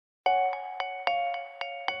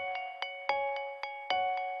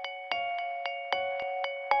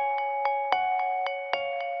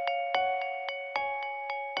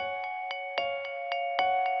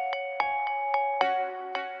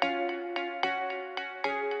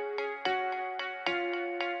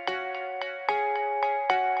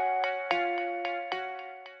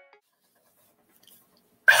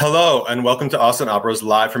Hello, and welcome to Austin Opera's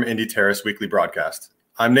live from Indy Terrace weekly broadcast.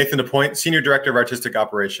 I'm Nathan DePoint, Senior Director of Artistic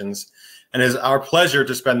Operations, and it is our pleasure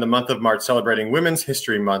to spend the month of March celebrating Women's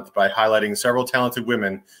History Month by highlighting several talented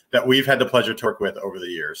women that we've had the pleasure to work with over the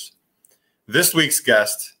years. This week's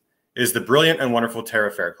guest is the brilliant and wonderful Tara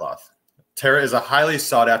Faircloth. Tara is a highly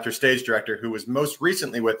sought-after stage director who was most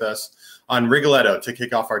recently with us on Rigoletto to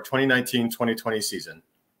kick off our 2019-2020 season.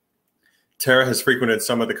 Tara has frequented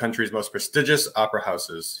some of the country's most prestigious opera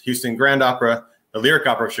houses, Houston Grand Opera, the Lyric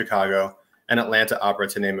Opera of Chicago, and Atlanta Opera,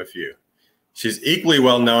 to name a few. She's equally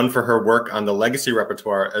well known for her work on the legacy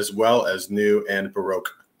repertoire as well as new and Baroque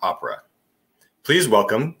opera. Please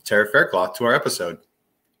welcome Tara Faircloth to our episode.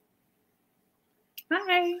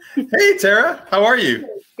 Hi. Hey, Tara, how are you?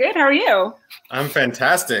 Good. How are you? I'm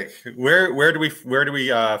fantastic. Where do we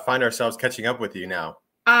find ourselves catching up with you now?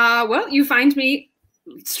 Well, you find me,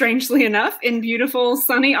 strangely enough, in beautiful,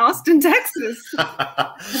 sunny Austin, Texas.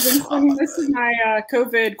 I've been spending most of my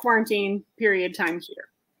COVID quarantine period time here.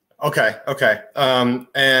 Okay.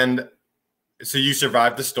 And so you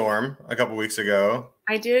survived the storm a couple weeks ago.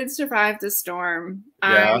 I did survive the storm.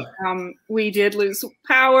 Yeah. We did lose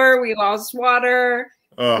power. We lost water.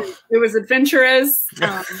 Oh. It was adventurous. Did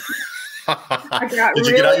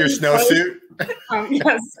you get out your snowsuit?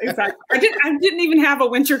 Yes, exactly. I didn't even have a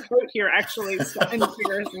winter coat here, actually.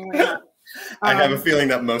 I have a feeling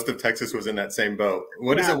that most of Texas was in that same boat.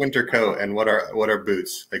 What is a winter coat, and what are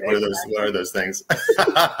boots? Like, what are those things?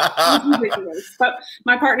 But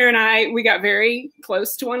my partner and I, we got very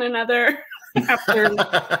close to one another after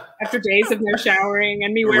days of no showering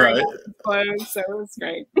and me wearing clothes, so it was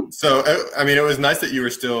great. So, I mean, it was nice that you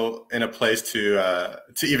were still in a place to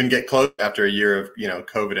even get close after a year of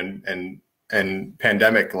COVID and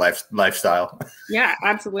pandemic lifestyle. Yeah,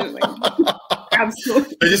 absolutely.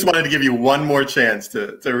 Absolutely. I just wanted to give you one more chance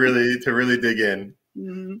to really dig in.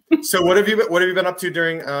 Mm-hmm. So what have you been up to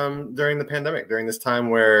during the pandemic, during this time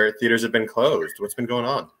where theaters have been closed? What's been going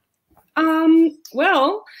on?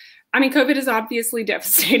 Well, I mean, COVID is obviously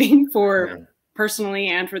devastating for personally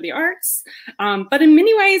and for the arts. But in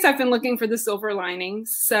many ways, I've been looking for the silver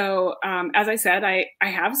linings. So as I said, I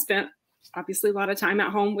have spent obviously a lot of time at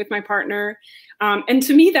home with my partner. And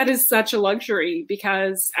to me, that is such a luxury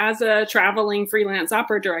because as a traveling freelance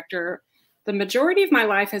opera director, the majority of my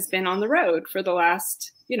life has been on the road for the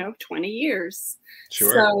last, 20 years.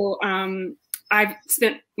 Sure. So I've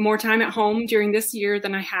spent more time at home during this year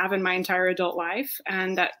than I have in my entire adult life.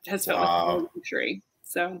 And that has felt like a luxury.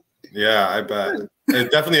 So yeah, I bet. It's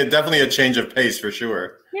definitely a change of pace for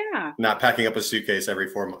sure. Yeah. Not packing up a suitcase every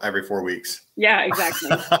 4 weeks. Yeah,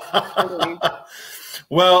 exactly. Totally.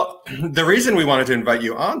 Well, the reason we wanted to invite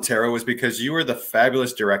you on, Tara, was because you were the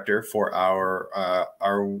fabulous director for our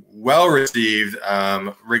well-received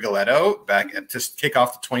Rigoletto to kick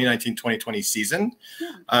off the 2019-2020 season.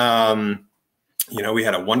 Yeah. We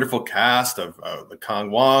had a wonderful cast of the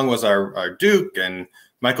Kong Wong was our Duke, and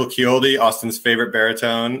Michael Chioldi, Austin's favorite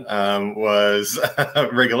baritone, was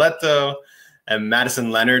Rigoletto, and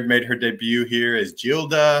Madison Leonard made her debut here as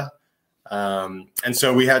Gilda. And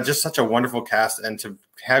so we had just such a wonderful cast, and to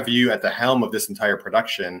have you at the helm of this entire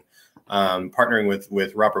production, partnering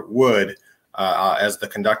with Robert Wood as the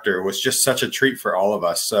conductor, was just such a treat for all of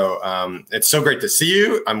us. So it's so great to see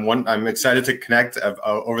you. I'm excited to connect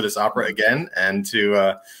over this opera again and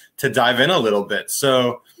to dive in a little bit.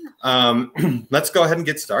 So let's go ahead and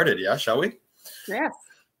get started. Yeah, shall we? Yes.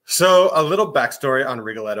 So a little backstory on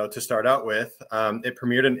Rigoletto to start out with. It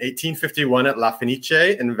premiered in 1851 at La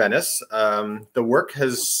Fenice in Venice. The work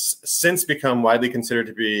has since become widely considered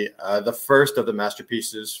to be the first of the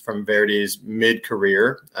masterpieces from Verdi's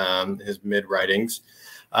mid-career, his mid-writings.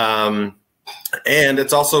 And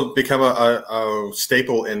it's also become a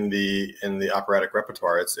staple in the operatic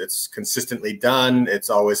repertoire. It's consistently done. It's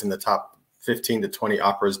always in the top 15 to 20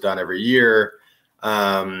 operas done every year.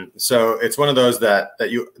 So it's one of those that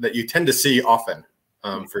you tend to see often,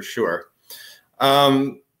 for sure.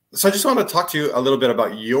 So I just want to talk to you a little bit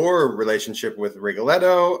about your relationship with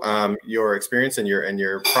Rigoletto, your experience and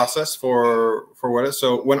your process for what is.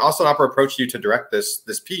 So when Austin Opera approached you to direct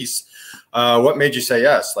this piece, what made you say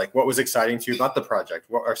yes? Like, what was exciting to you about the project?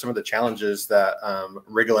 What are some of the challenges that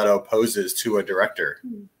Rigoletto poses to a director?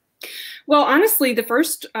 Well, honestly, the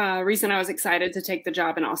first reason I was excited to take the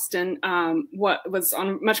job in Austin what was on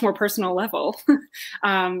a much more personal level.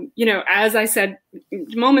 As I said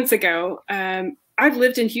moments ago, I've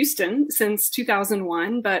lived in Houston since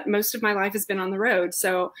 2001, but most of my life has been on the road.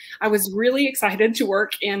 So I was really excited to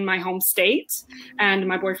work in my home state, and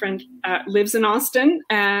my boyfriend lives in Austin.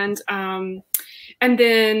 And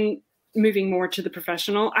then moving more to the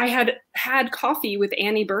professional. I had coffee with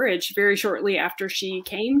Annie Burridge very shortly after she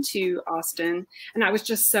came to Austin, and I was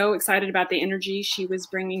just so excited about the energy she was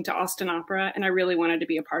bringing to Austin Opera, and I really wanted to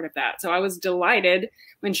be a part of that. So I was delighted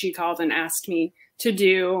when she called and asked me to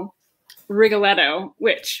do Rigoletto,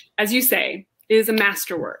 which, as you say, is a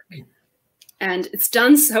masterwork. And it's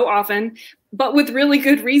done so often, but with really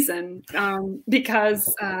good reason,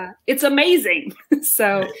 because it's amazing.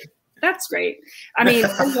 So that's great. I mean,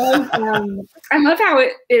 I love how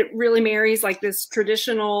it really marries like this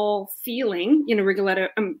traditional feeling. You know, Rigoletto,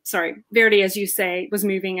 Verdi, as you say, was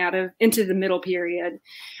moving into the middle period.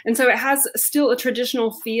 And so it has still a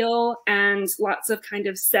traditional feel and lots of kind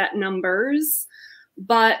of set numbers,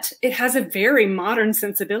 but it has a very modern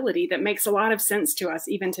sensibility that makes a lot of sense to us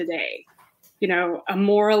even today. You know, a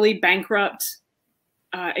morally bankrupt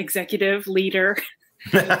executive leader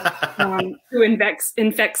who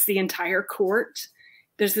infects the entire court.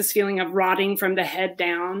 There's this feeling of rotting from the head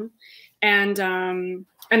down, and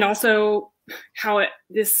also how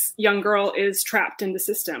this young girl is trapped in the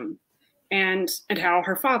system, and how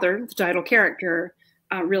her father, the title character,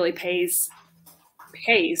 really pays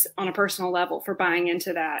on a personal level for buying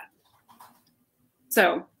into that.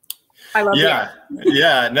 So I love that.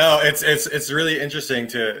 Yeah, no, it's really interesting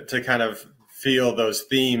to kind of feel those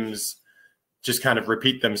themes just kind of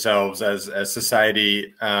repeat themselves as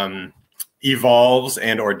society evolves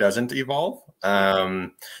and or doesn't evolve.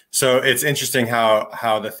 So it's interesting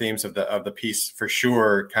how the themes of the piece for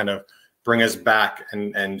sure kind of bring us back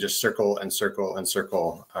and just circle and circle and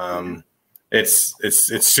circle.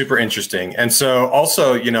 It's super interesting. And so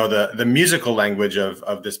also, you know, the musical language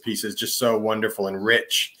of this piece is just so wonderful and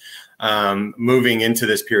rich, moving into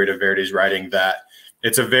this period of Verdi's writing, that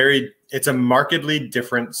it's a markedly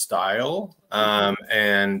different style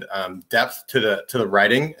and depth to the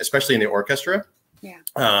writing, especially in the orchestra,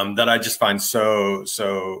 that I just find so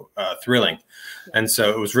thrilling. And so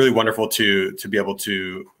it was really wonderful to be able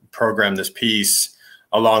to program this piece.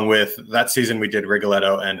 Along with that season, we did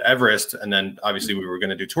Rigoletto and Everest, and then obviously we were going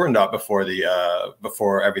to do Turandot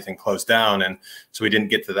before everything closed down, and so we didn't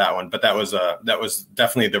get to that one. But that was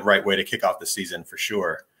definitely the right way to kick off the season for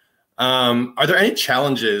sure. Are there any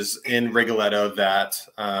challenges in Rigoletto that,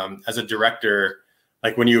 as a director,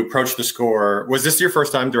 like when you approach the score, was this your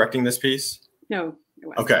first time directing this piece? No, it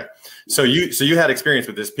wasn't. Okay, so you had experience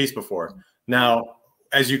with this piece before. Now,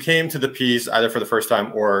 as you came to the piece, either for the first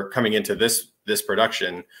time or coming into this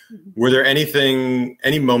production, were there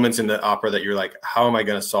any moments in the opera that you're like, how am I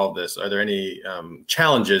going to solve this? Are there any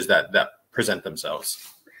challenges that present themselves?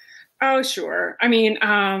 Oh, sure. I mean,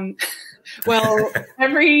 well,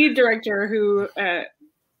 every director who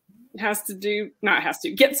gets to do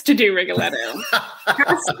Rigoletto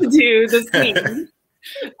has to do the scene.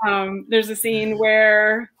 There's a scene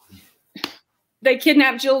where they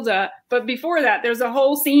kidnap Gilda, but before that, there's a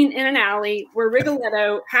whole scene in an alley where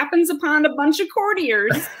Rigoletto happens upon a bunch of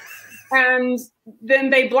courtiers, and then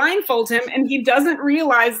they blindfold him, and he doesn't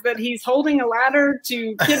realize that he's holding a ladder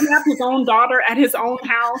to kidnap his own daughter at his own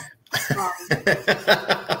house.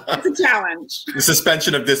 It's a challenge. The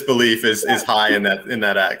suspension of disbelief is high in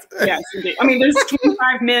that act. Yes, indeed. I mean, there's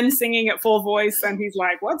 25 men singing at full voice, and he's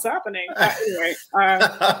like, "What's happening?" Anyway,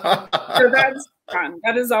 so that's fun.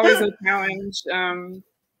 That is always a challenge.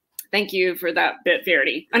 Thank you for that bit,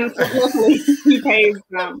 Verdi. And luckily, he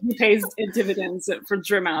pays dividends for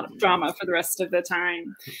drama for the rest of the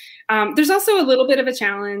time. There's also a little bit of a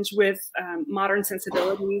challenge with modern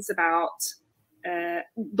sensibilities about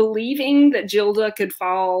believing that Gilda could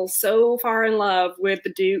fall so far in love with the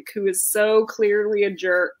Duke, who is so clearly a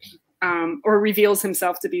jerk, or reveals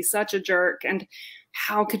himself to be such a jerk, and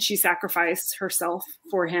how could she sacrifice herself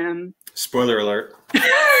for him? Spoiler alert.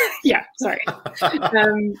 Yeah, sorry.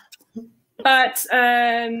 But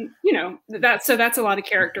you know, that's a lot of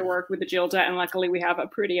character work with the Gilda, and luckily we have a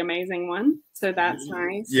pretty amazing one, so that's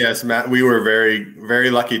nice. Yes, Matt, we were very, very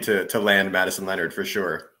lucky to land Madison Leonard for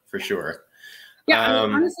sure. Yeah, I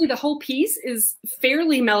mean, honestly, the whole piece is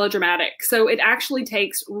fairly melodramatic, so it actually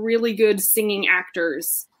takes really good singing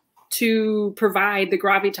actors to provide the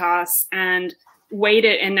gravitas and weight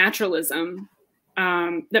it and naturalism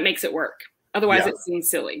that makes it work. Otherwise, it seems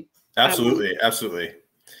silly. Absolutely.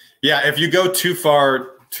 Yeah, if you go too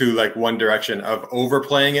far to like one direction of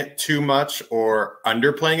overplaying it too much or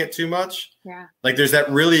underplaying it too much, like there's that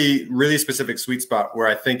really, really specific sweet spot where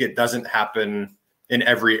I think it doesn't happen in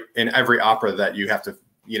every opera, that you have to,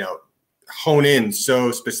 you know, hone in so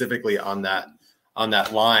specifically on that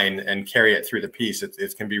line and carry it through the piece.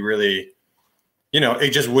 It can be really, you know,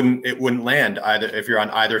 it wouldn't land either if you're on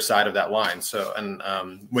either side of that line. So, and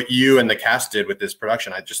what you and the cast did with this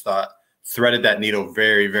production, I just thought threaded that needle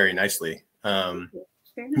very, very nicely.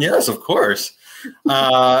 Yes, of course.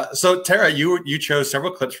 So Tara, you chose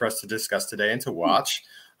several clips for us to discuss today and to watch.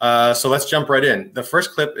 So let's jump right in. The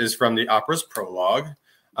first clip is from the opera's prologue.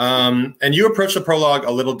 And you approach the prologue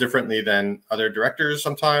a little differently than other directors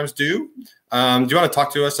sometimes do. Do you want to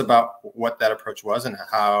talk to us about what that approach was and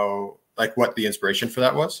how, like, what the inspiration for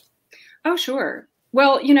that was? Oh, sure.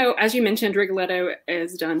 Well, you know, as you mentioned, Rigoletto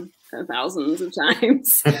is done thousands of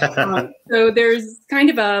times. So there's kind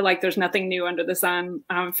of a, like, there's nothing new under the sun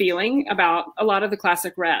feeling about a lot of the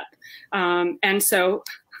classic rep. And so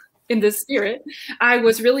in this spirit, I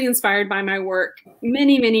was really inspired by my work.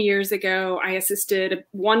 Many, many years ago, I assisted a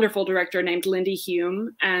wonderful director named Lindy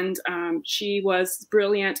Hume, and she was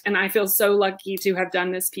brilliant. And I feel so lucky to have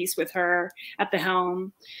done this piece with her at the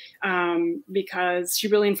helm, because she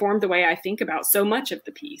really informed the way I think about so much of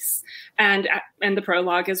the piece. And the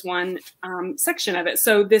prologue is one section of it.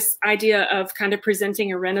 So this idea of kind of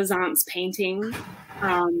presenting a Renaissance painting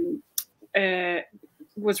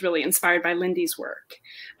was really inspired by Lindy's work.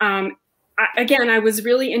 Again, I was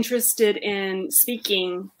really interested in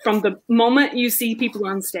speaking from the moment you see people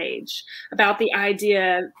on stage about the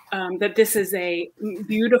idea that this is a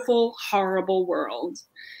beautiful, horrible world,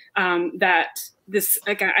 that this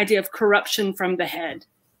idea of corruption from the head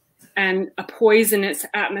and a poisonous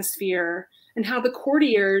atmosphere, and how the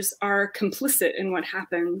courtiers are complicit in what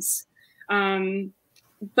happens.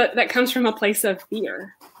 But that comes from a place of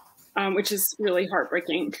fear. Which is really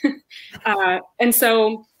heartbreaking. And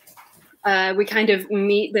so we kind of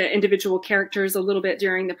meet the individual characters a little bit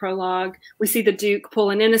during the prologue. We see the Duke pull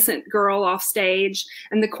an innocent girl off stage,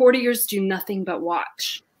 and the courtiers do nothing but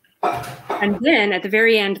watch. And then at the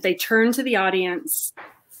very end, they turn to the audience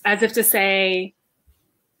as if to say,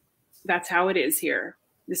 that's how it is here.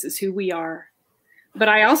 This is who we are. But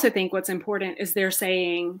I also think what's important is they're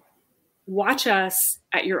saying, watch us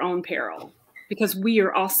at your own peril, because we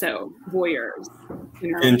are also voyeurs.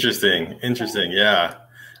 You know? Interesting. Yeah.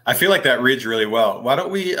 I feel like that reads really well. Why don't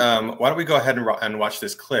we go ahead and watch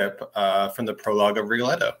this clip from the prologue of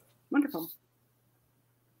Rigoletto? Wonderful.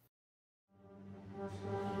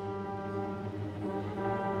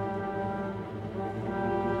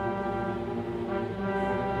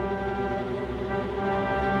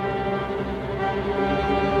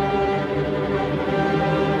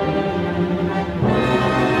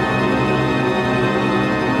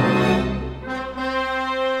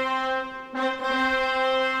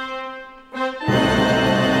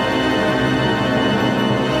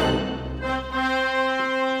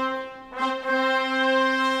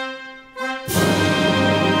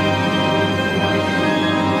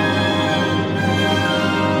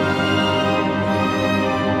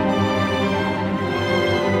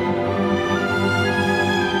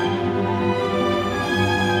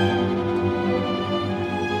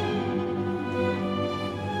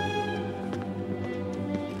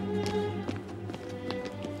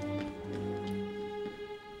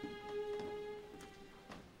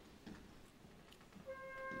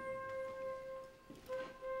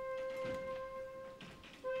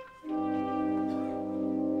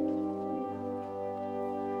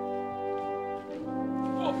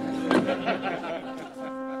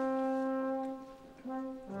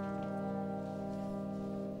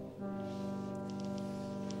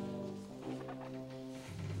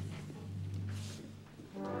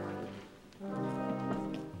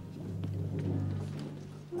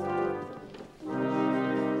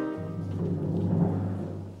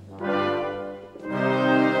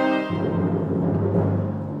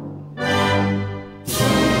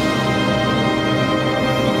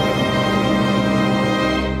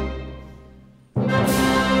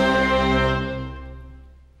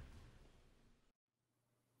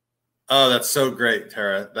 Oh, that's so great,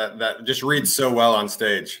 Tara. That just reads so well on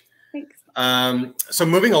stage. Thanks. So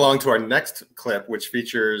moving along to our next clip, which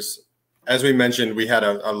features, as we mentioned, we had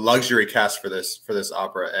a luxury cast for this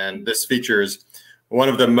opera, and this features one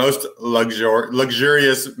of the most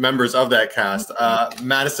luxurious members of that cast,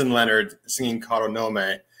 Madison Leonard, singing Caro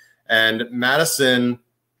Nome. And Madison,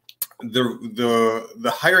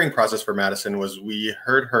 the hiring process for Madison was, we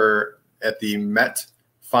heard her at the Met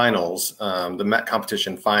finals, the Met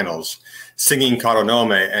competition finals, singing Caro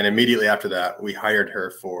Nome, and immediately after that, we hired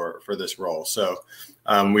her for this role. So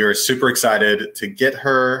we were super excited to get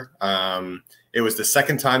her. It was the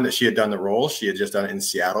second time that she had done the role. She had just done it in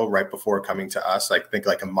Seattle right before coming to us, I think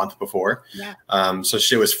like a month before. Yeah. So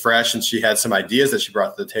she was fresh, and she had some ideas that she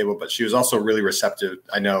brought to the table, but she was also really receptive,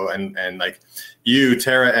 I know. And like you,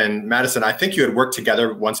 Tara, and Madison, I think you had worked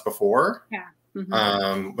together once before. Yeah.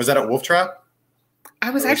 Mm-hmm. Was that at Wolf Trap? I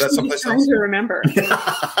was Or is that actually someplace trying else? to remember.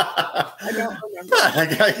 I don't remember.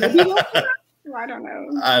 Maybe I don't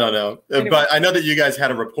know. I don't know. Anyway. But I know that you guys had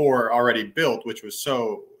a rapport already built, which was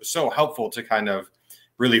so helpful to kind of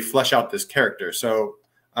really flesh out this character. So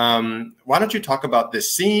why don't you talk about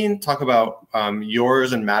this scene, talk about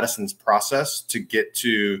yours and Madison's process to get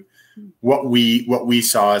to what we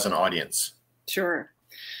saw as an audience? Sure.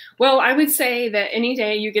 Well, I would say that any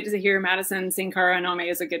day you get to hear Madison sing Cara Nome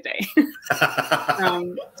is a good day.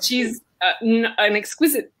 She's an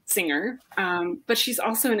exquisite singer, but she's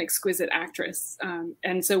also an exquisite actress.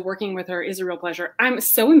 And so working with her is a real pleasure. I'm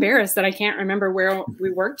so embarrassed that I can't remember where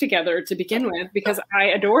we worked together to begin with, because I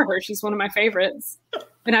adore her. She's one of my favorites.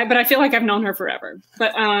 But I feel like I've known her forever.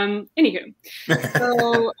 But anywho,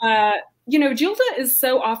 so, you know, Gilda is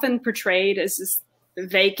so often portrayed as this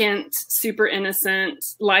vacant, super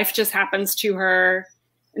innocent. Life just happens to her,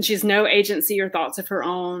 and she has no agency or thoughts of her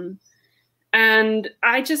own. And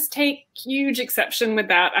I just take huge exception with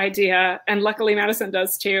that idea. And luckily Madison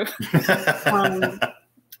does too.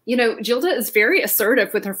 You know, Gilda is very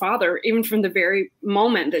assertive with her father, even from the very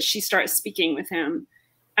moment that she starts speaking with him.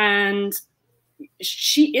 And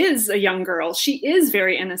she is a young girl. She is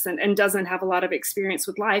very innocent and doesn't have a lot of experience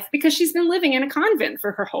with life because she's been living in a convent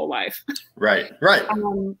for her whole life. Right, right.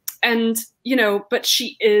 And, you know, but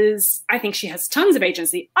she is, I think she has tons of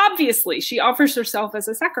agency. Obviously, she offers herself as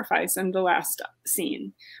a sacrifice in the last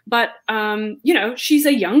scene. But, you know, she's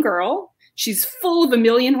a young girl. She's full of a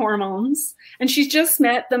million hormones. And she's just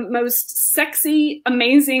met the most sexy,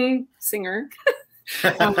 amazing singer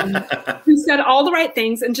who said all the right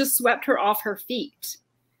things and just swept her off her feet.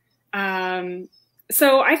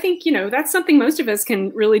 So I think, you know, that's something most of us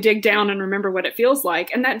can really dig down and remember what it feels like.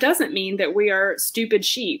 And that doesn't mean that we are stupid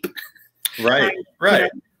sheep. Right, right. You know,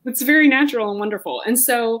 it's very natural and wonderful. And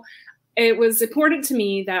so it was important to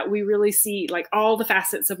me that we really see like all the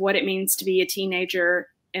facets of what it means to be a teenager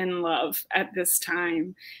in love at this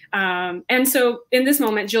time. And so in this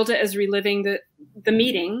moment, Gilda is reliving the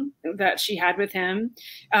meeting that she had with him,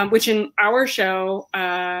 which in our show,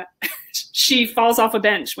 she falls off a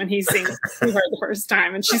bench when he sings to her the first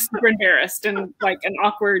time, and she's super embarrassed and like an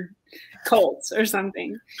awkward colt or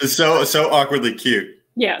something. So awkwardly cute.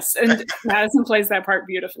 Yes, and Madison plays that part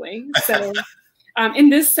beautifully. So in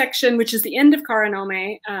this section, which is the end of Cara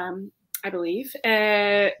Nome, I believe,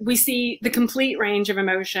 we see the complete range of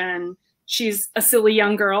emotion. She's a silly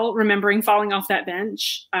young girl remembering falling off that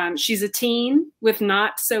bench. She's a teen with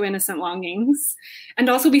not so innocent longings. And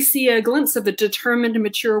also we see a glimpse of the determined,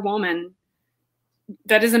 mature woman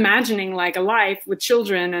that is imagining like a life with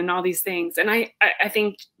children and all these things. And I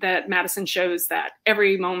think that Madison shows that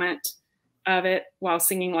every moment of it while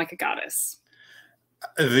singing like a goddess.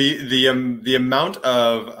 The amount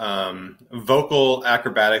of vocal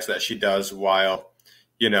acrobatics that she does while,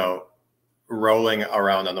 you know, rolling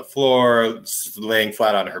around on the floor, laying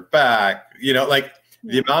flat on her back, you know, like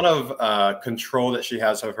the amount of control that she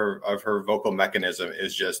has of her vocal mechanism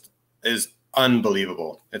is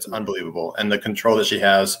unbelievable. It's unbelievable. And the control that she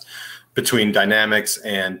has between dynamics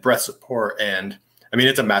and breath support, and I mean,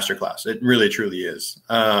 it's a masterclass. It really truly is.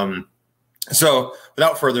 So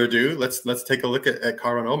without further ado, let's take a look at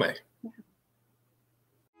Cara Nome.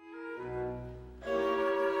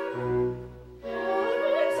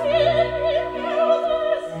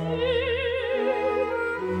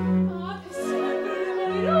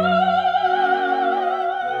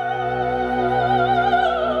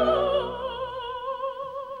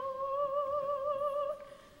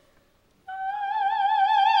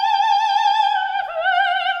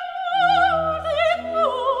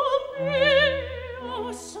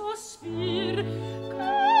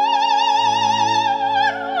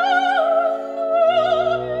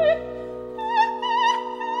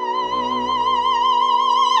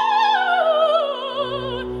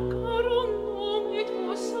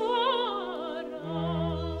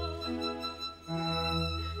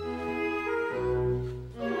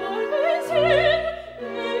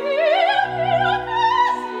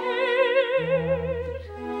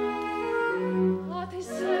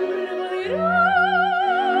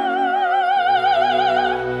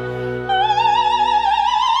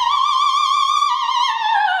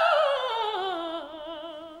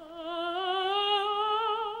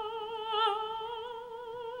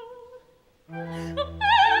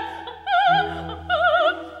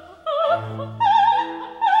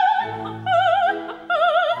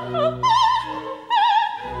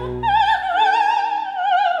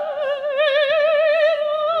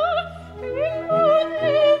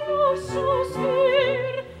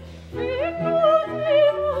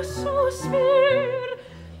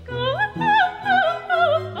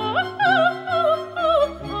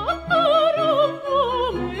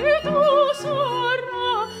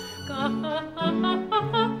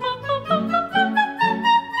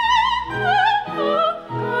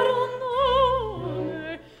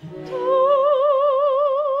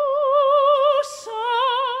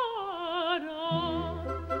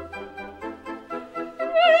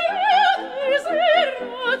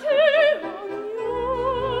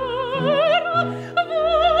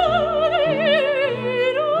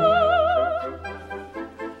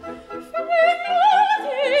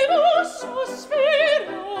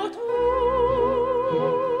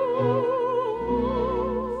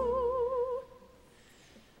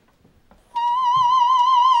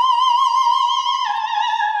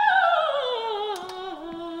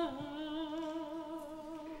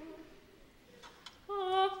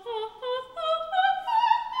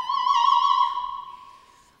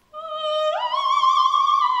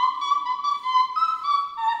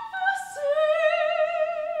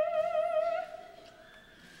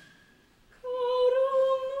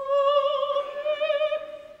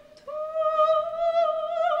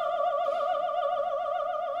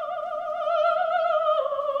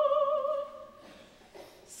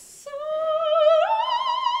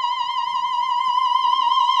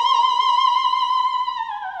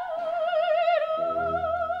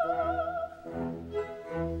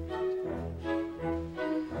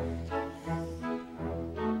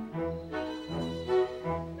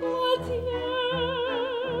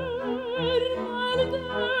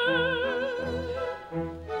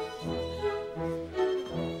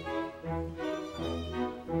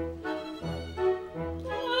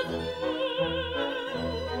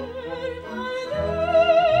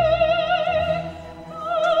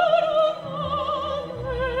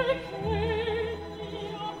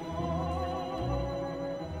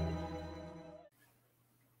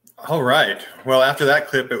 All right. Well, after that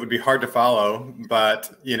clip, it would be hard to follow,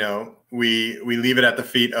 but you know, we leave it at the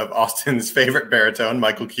feet of Austin's favorite baritone,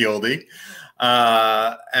 Michael Chioldi,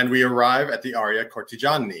 and we arrive at the aria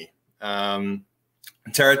Cortigiani.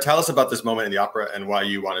 Tara, tell us about this moment in the opera and why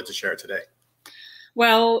you wanted to share it today.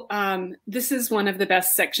 Well, this is one of the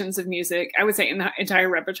best sections of music, I would say, in the entire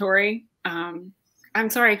repertory. I'm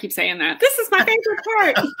sorry I keep saying that. This is my favorite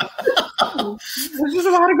part. There's just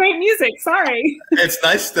a lot of great music. Sorry. It's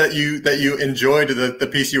nice that you enjoyed the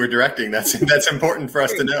piece you were directing. That's important for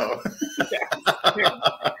us to know.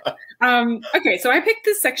 Okay, so I picked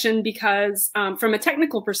this section because from a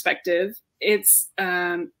technical perspective, it's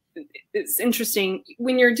interesting.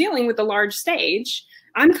 When you're dealing with a large stage,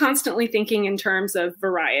 I'm constantly thinking in terms of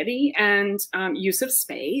variety and use of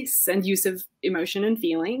space and use of emotion and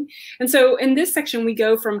feeling. And so in this section, we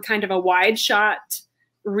go from kind of a wide shot,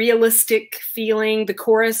 realistic feeling. The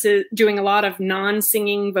chorus is doing a lot of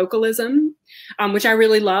non-singing vocalism, which I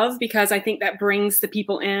really love because I think that brings the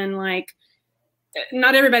people in. Like,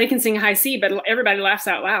 not everybody can sing high C, but everybody laughs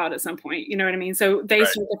out loud at some point. You know what I mean? So they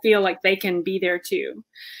start to feel like they can be there too.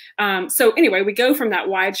 So anyway, we go from that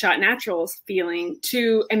wide shot natural feeling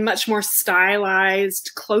to a much more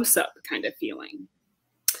stylized close-up kind of feeling.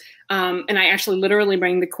 And I actually literally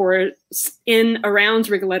bring the chorus in around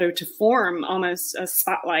Rigoletto to form almost a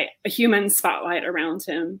spotlight, a human spotlight around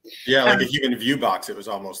him. Yeah, like a human view box. It was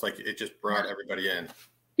almost like it just brought everybody in.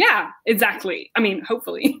 Yeah, exactly. I mean,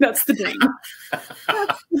 hopefully that's the dream.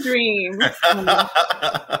 That's the dream.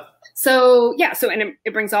 So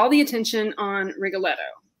it brings all the attention on Rigoletto.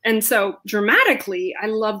 And so dramatically, I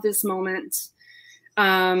love this moment.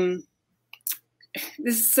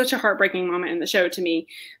 This is such a heartbreaking moment in the show to me.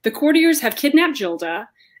 The courtiers have kidnapped Gilda,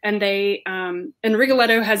 and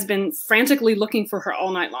Rigoletto has been frantically looking for her all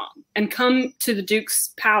night long and come to the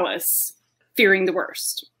Duke's palace fearing the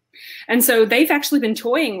worst. And so they've actually been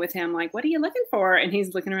toying with him, like, what are you looking for? And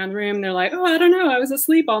he's looking around the room. And they're like, oh, I don't know. I was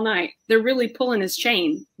asleep all night. They're really pulling his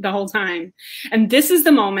chain the whole time. And this is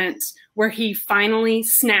the moment where he finally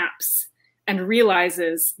snaps and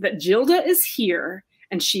realizes that Gilda is here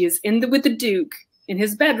and she is with the Duke in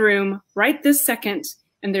his bedroom right this second,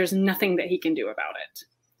 and there's nothing that he can do about it.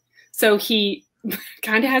 So he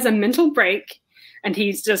kind of has a mental break, and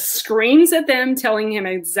he just screams at them, telling him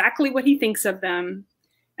exactly what he thinks of them.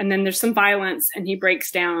 And then there's some violence, and he breaks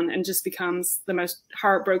down and just becomes the most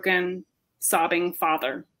heartbroken, sobbing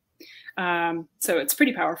father. So it's a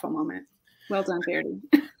pretty powerful moment. Well done, Verdi.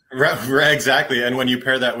 Right, exactly. And when you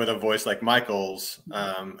pair that with a voice like Michael's,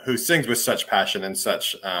 who sings with such passion and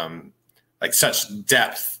such such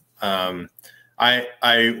depth,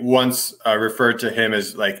 I once referred to him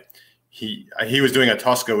as like he was doing a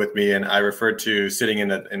Tosca with me, and I referred to sitting in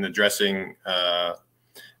the dress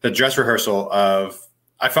rehearsal of.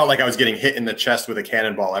 I felt like I was getting hit in the chest with a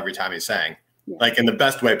cannonball every time he sang, like in the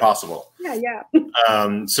best way possible. Yeah.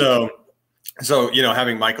 So you know,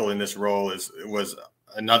 having Michael in this role was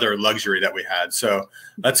another luxury that we had. So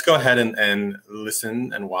let's go ahead and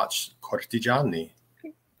listen and watch Cortigiani.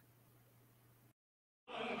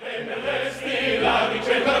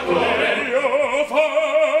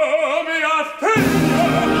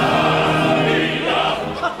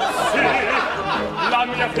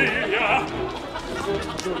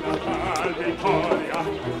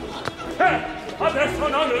 Adesso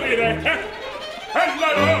non ridete, e la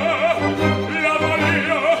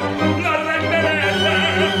voglio, la renderete.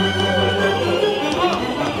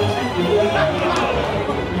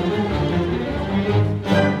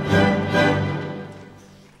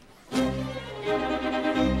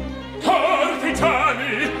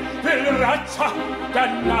 Cortigiani, bell'accia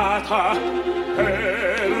dannata,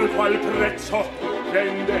 per qual prezzo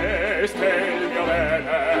vendeste il mio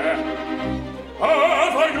bene? A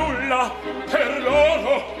voi nulla per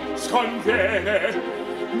loro sconviene,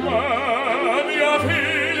 ma mia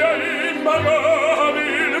figlia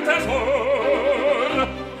impagabil tesor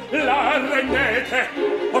la rendete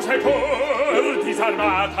o sei pur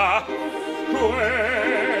disarmata.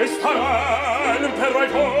 Questa man per voi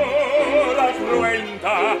fora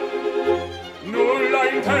cruenta, nulla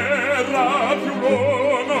in terra più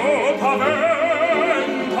l'uomo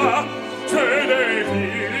paventa, se dei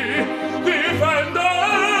figli difenda.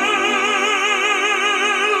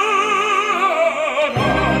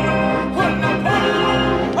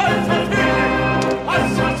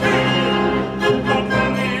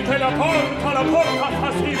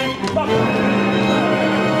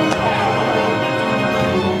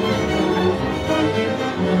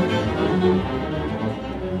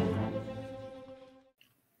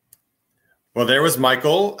 Well, there was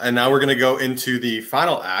Michael, and now we're going to go into the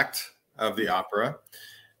final act of the opera.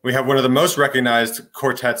 we have one of the most recognized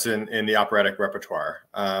quartets in the operatic repertoire.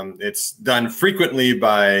 It's done frequently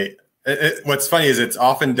by, what's funny is it's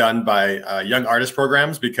often done by young artist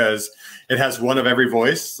programs because it has one of every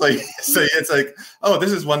voice. Like, so it's like, oh,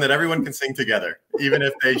 this is one that everyone can sing together, even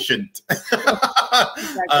if they shouldn't.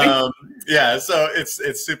 Yeah, so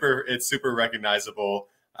it's super recognizable,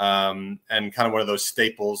 and kind of one of those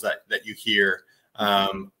staples that you hear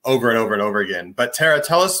over and over and over again. But Tara,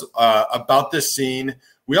 tell us about this scene.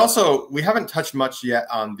 We haven't touched much yet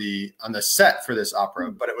on the set for this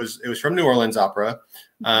opera, but it was from New Orleans Opera,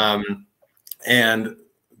 and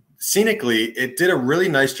scenically it did a really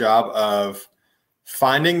nice job of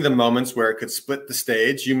finding the moments where it could split the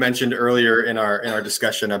stage. You mentioned earlier in our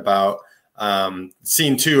discussion about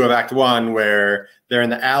scene 2 of Act 1 where they're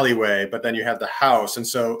in the alleyway, but then you have the house, and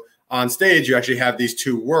so on stage you actually have these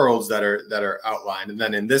two worlds that are outlined, and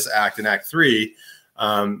then in this act, in Act 3,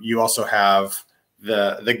 you also have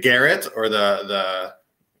the garret or the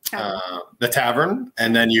tavern,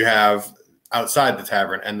 and then you have outside the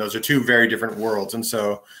tavern, and those are two very different worlds. And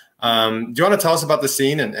so do you want to tell us about the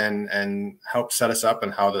scene and help set us up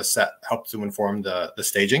and how the set helped to inform the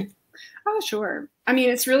staging? Oh, sure. I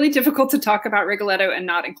mean, it's really difficult to talk about Rigoletto and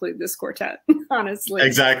not include this quartet, honestly.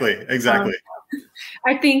 Exactly.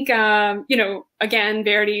 I think, you know, again,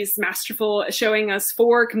 Verdi's masterful at showing us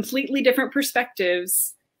 4 completely different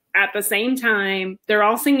perspectives at the same time. They're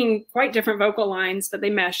all singing quite different vocal lines, but they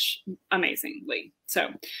mesh amazingly. So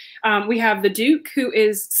we have the Duke, who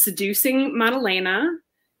is seducing Maddalena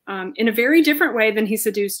in a very different way than he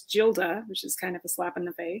seduced Gilda, which is kind of a slap in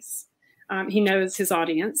the face. He knows his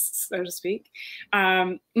audience, so to speak.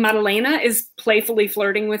 Maddalena is playfully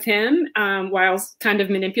flirting with him while kind of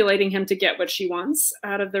manipulating him to get what she wants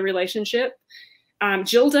out of the relationship.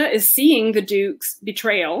 Gilda is seeing the Duke's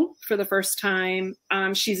betrayal for the first time.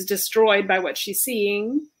 She's destroyed by what she's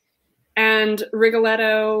seeing. And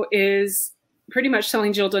Rigoletto is pretty much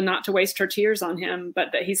telling Gilda not to waste her tears on him,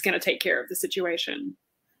 but that he's going to take care of the situation.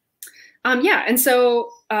 Yeah, and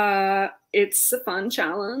so it's a fun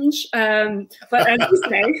challenge. But as you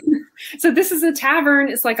say, so this is a tavern.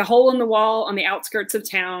 It's like a hole in the wall on the outskirts of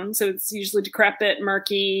town. So it's usually decrepit,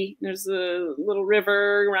 murky. There's a little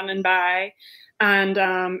river running by. And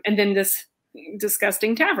then this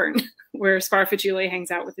disgusting tavern where Sfarfaggiuli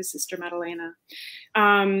hangs out with his sister Maddalena.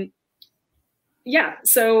 Yeah,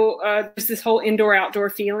 so there's this whole indoor-outdoor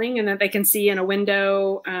feeling, and that they can see in a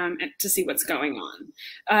window to see what's going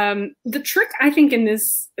on. The trick, I think, in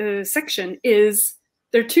this section is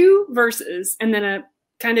there are 2 verses and then a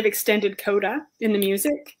kind of extended coda in the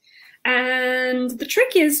music. And the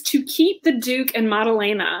trick is to keep the Duke and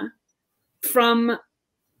Maddalena from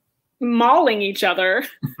mauling each other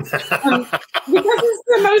because it's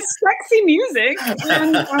the most sexy music,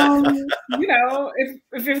 and you know,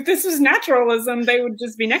 if this was naturalism, they would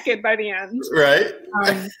just be naked by the end, right?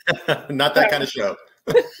 Not that kind of show.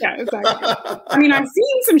 Yeah, exactly. I mean, I've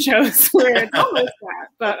seen some shows where it's almost that,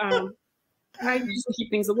 but I usually keep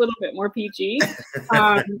things a little bit more PG,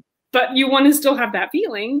 but you want to still have that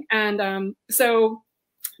feeling, and so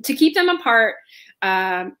to keep them apart,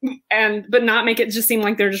 but not make it just seem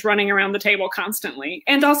like they're just running around the table constantly.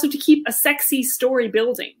 And also to keep a sexy story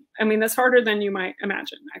building. I mean, that's harder than you might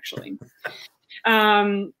imagine, actually.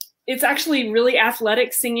 It's actually really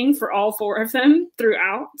athletic singing for all 4 of them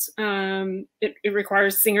throughout. It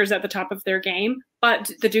requires singers at the top of their game, but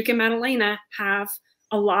the Duke and Maddalena have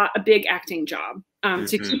a big acting job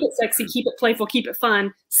to keep it sexy, keep it playful, keep it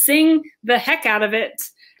fun, sing the heck out of it,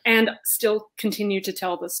 and still continue to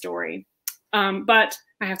tell the story. But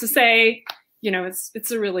I have to say, you know,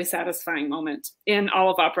 it's a really satisfying moment in all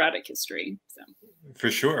of operatic history. So. For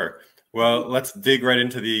sure. Well, let's dig right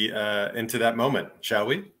into into that moment, shall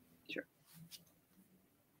we? Sure.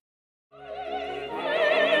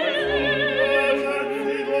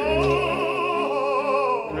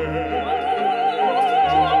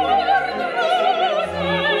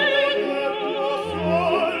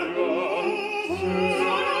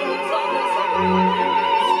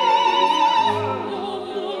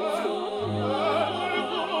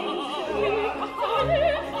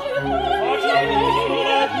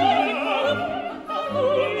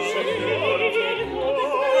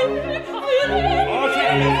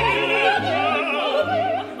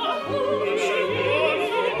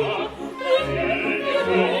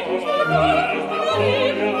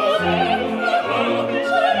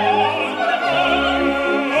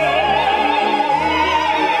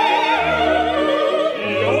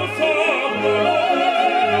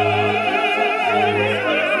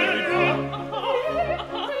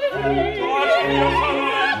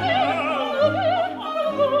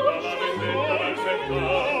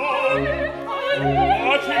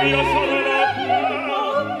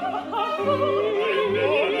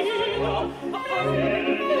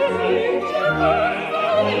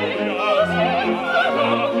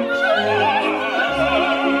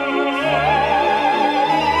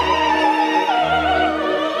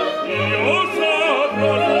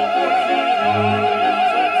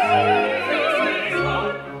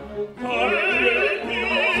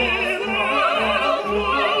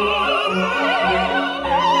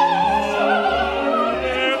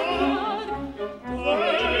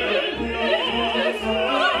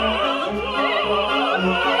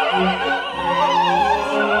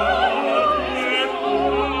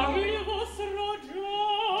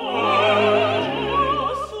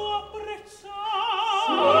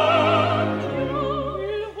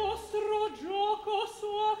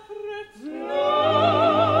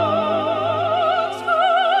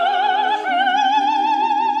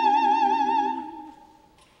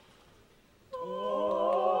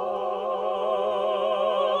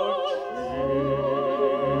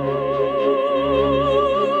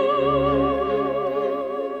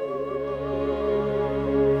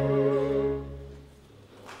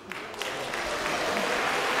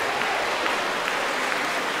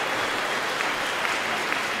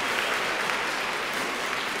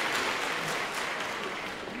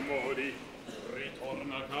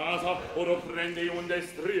 ora prendi un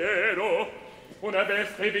destriero, una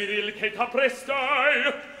veste viril che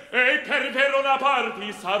t'apprestai, e per Verona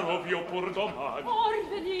parti sarò io pur domani. Or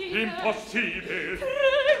venire. Impossibile.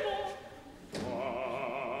 Prego.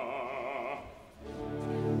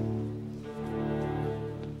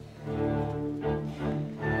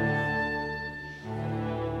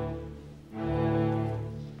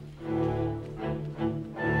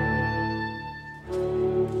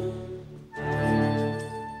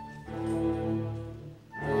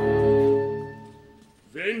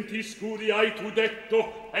 Venti scudi hai tu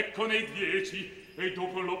detto, eccone 10, e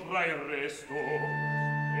dopo lo prai il resto.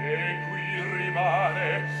 E qui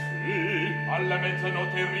rimane, sì, alla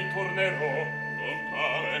mezzanotte ritornerò.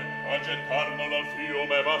 Lontare, a gettarmelo al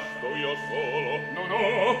fiume basto io solo. No,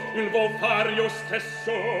 no, il vuol far io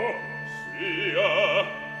stesso. Sia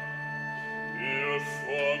il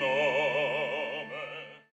suo nome.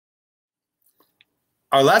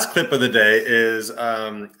 Our last clip of the day is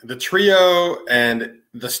the trio and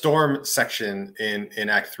the storm section in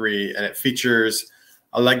Act 3, and it features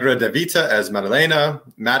Allegra de Vita as Maddalena,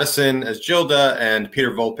 Madison as Gilda, and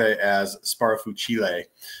Peter Volpe as Sparafucile.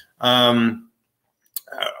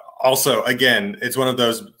 Also, again, it's one of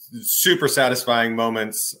those super satisfying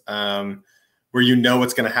moments where you know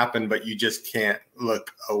what's going to happen, but you just can't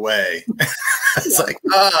look away. It's like,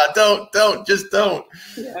 just don't.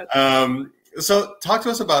 Yeah. So talk to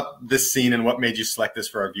us about this scene and what made you select this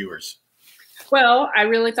for our viewers. Well, I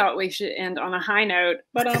really thought we should end on a high note,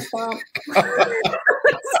 but and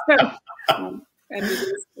it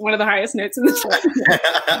is one of the highest notes in the show.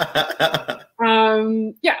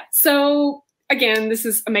 Yeah, so again, this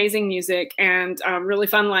is amazing music and really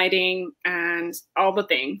fun lighting and all the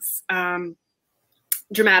things.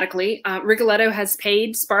 Dramatically, Rigoletto has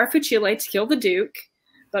paid Sparafucile to kill the Duke,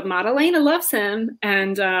 but Maddalena loves him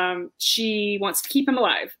and she wants to keep him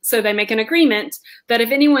alive. So they make an agreement that if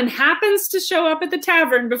anyone happens to show up at the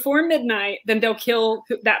tavern before midnight, then they'll kill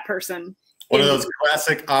that person. One of those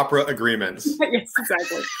classic opera agreements. Yes,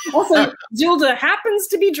 exactly. Also, Gilda happens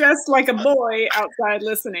to be dressed like a boy outside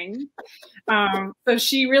listening. So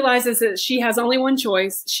she realizes that she has only one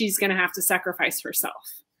choice. She's going to have to sacrifice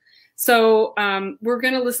herself. So we're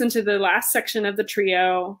going to listen to the last section of the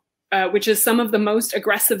trio, which is some of the most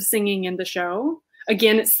aggressive singing in the show.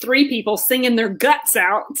 Again, it's three people singing their guts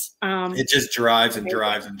out. It just drives and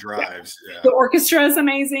drives and drives. Yeah. The orchestra is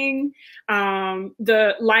amazing.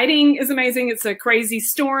 The lighting is amazing. It's a crazy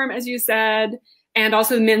storm, as you said. And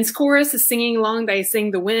also the men's chorus is singing along. They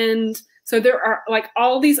sing The Wind. So there are like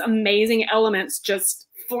all these amazing elements just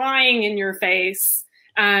flying in your face.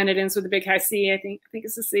 And it ends with a big high C. I think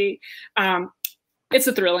it's a C. It's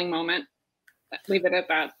a thrilling moment. Leave it at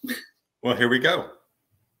that. Well, here we go.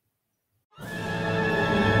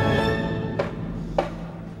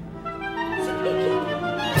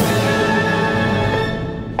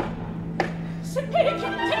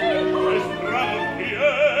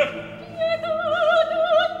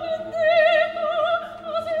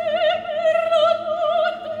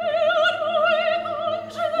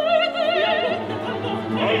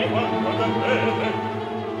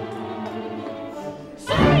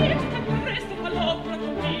 Presto all'opera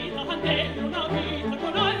con vita, anello una vita.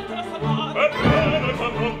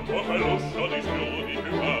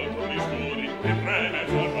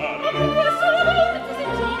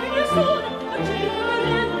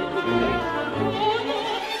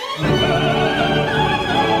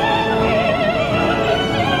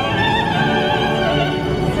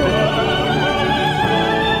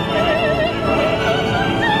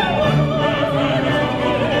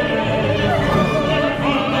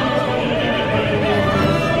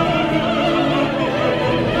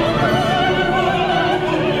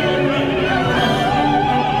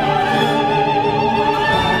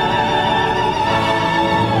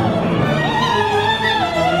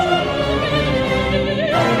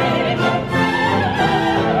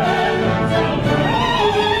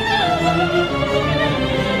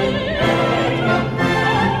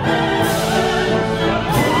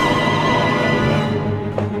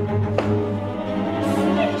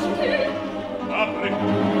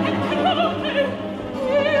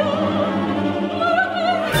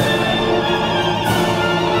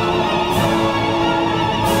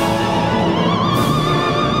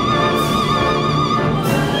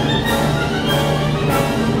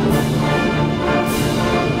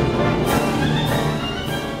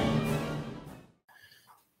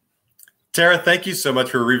 Tara, thank you so much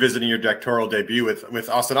for revisiting your directorial debut with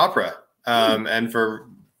Austin Opera, and for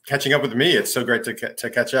catching up with me. It's so great to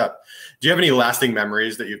catch up. Do you have any lasting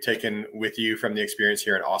memories that you've taken with you from the experience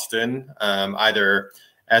here in Austin, either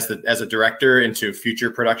as a director into future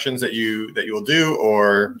productions that you will do,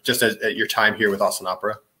 or just at your time here with Austin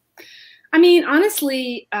Opera? I mean,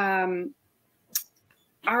 honestly, our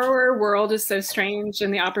world is so strange in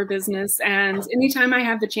the opera business, and anytime I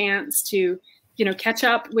have the chance to, catch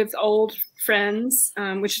up with old friends,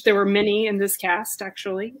 which there were many in this cast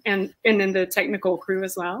actually, and in the technical crew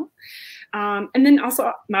as well. And then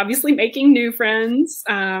also obviously making new friends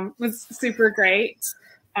was super great.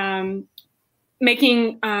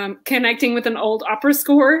 Connecting with an old opera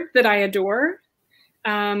score that I adore.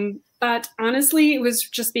 But honestly, it was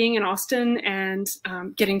just being in Austin and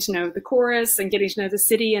getting to know the chorus and getting to know the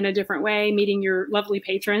city in a different way, meeting your lovely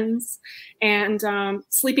patrons, and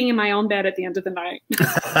sleeping in my own bed at the end of the night.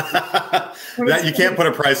 That you can't put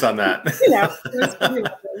a price on that. It was pretty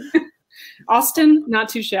lovely. Austin, not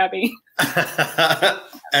too shabby.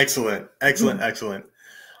 Excellent, excellent, excellent.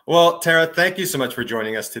 Well, Tara, thank you so much for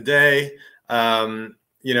joining us today.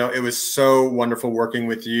 It was so wonderful working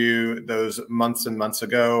with you those months and months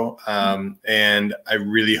ago, and I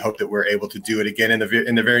really hope that we're able to do it again in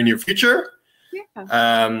the very near future.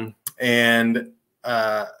 Yeah. And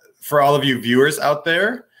for all of you viewers out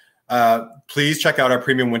there, please check out our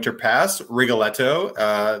premium winter pass, Rigoletto.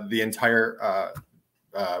 The entire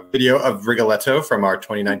video of Rigoletto from our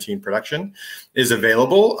 2019 production is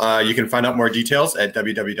available. You can find out more details at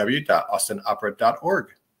www.austinopera.org.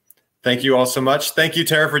 Thank you all so much. Thank you,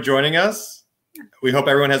 Tara, for joining us. We hope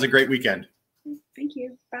everyone has a great weekend. Thank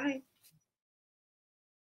you. Bye.